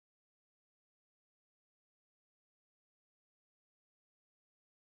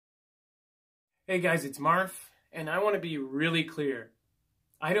Hey guys, it's Marf, and I want to be really clear.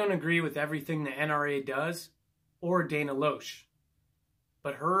 I don't agree with everything the NRA does, or Dana Loesch.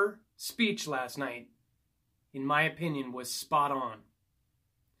 But her speech last night, in my opinion, was spot on.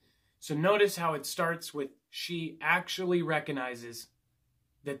 So notice how it starts with she actually recognizes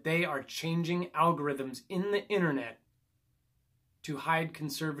that they are changing algorithms in the internet to hide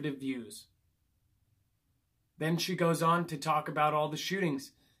conservative views. Then she goes on to talk about all the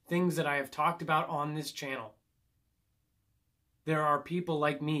shootings, things that I have talked about on this channel. There are people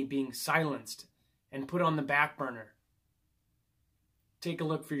like me being silenced and put on the back burner. Take a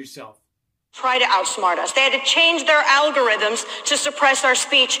look for yourself. Try to outsmart us. They had to change their algorithms to suppress our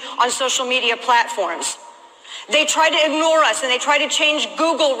speech on social media platforms. They try to ignore us, and they try to change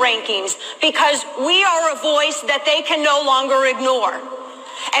Google rankings because we are a voice that they can no longer ignore.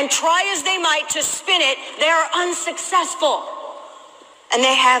 And try as they might to spin it, they are unsuccessful. And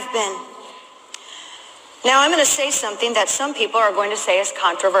they have been. Now I'm going to say something that some people are going to say is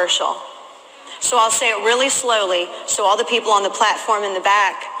controversial. So I'll say it really slowly so all the people on the platform in the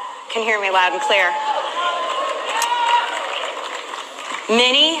back can hear me loud and clear.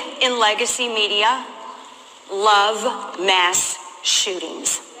 Many in legacy media love mass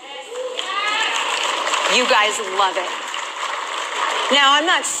shootings. You guys love it. Now, I'm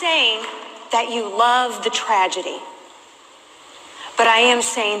not saying that you love the tragedy, but I am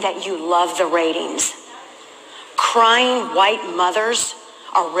saying that you love the ratings. Crying white mothers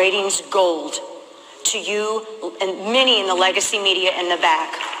are ratings gold to you and many in the legacy media in the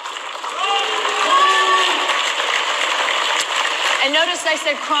back. And notice I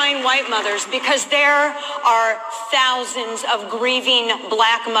said crying white mothers because there are thousands of grieving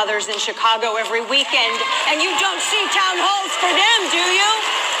black mothers in Chicago every weekend, and you don't see town halls for them, do you?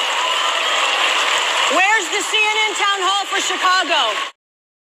 Where's the CNN town hall for Chicago?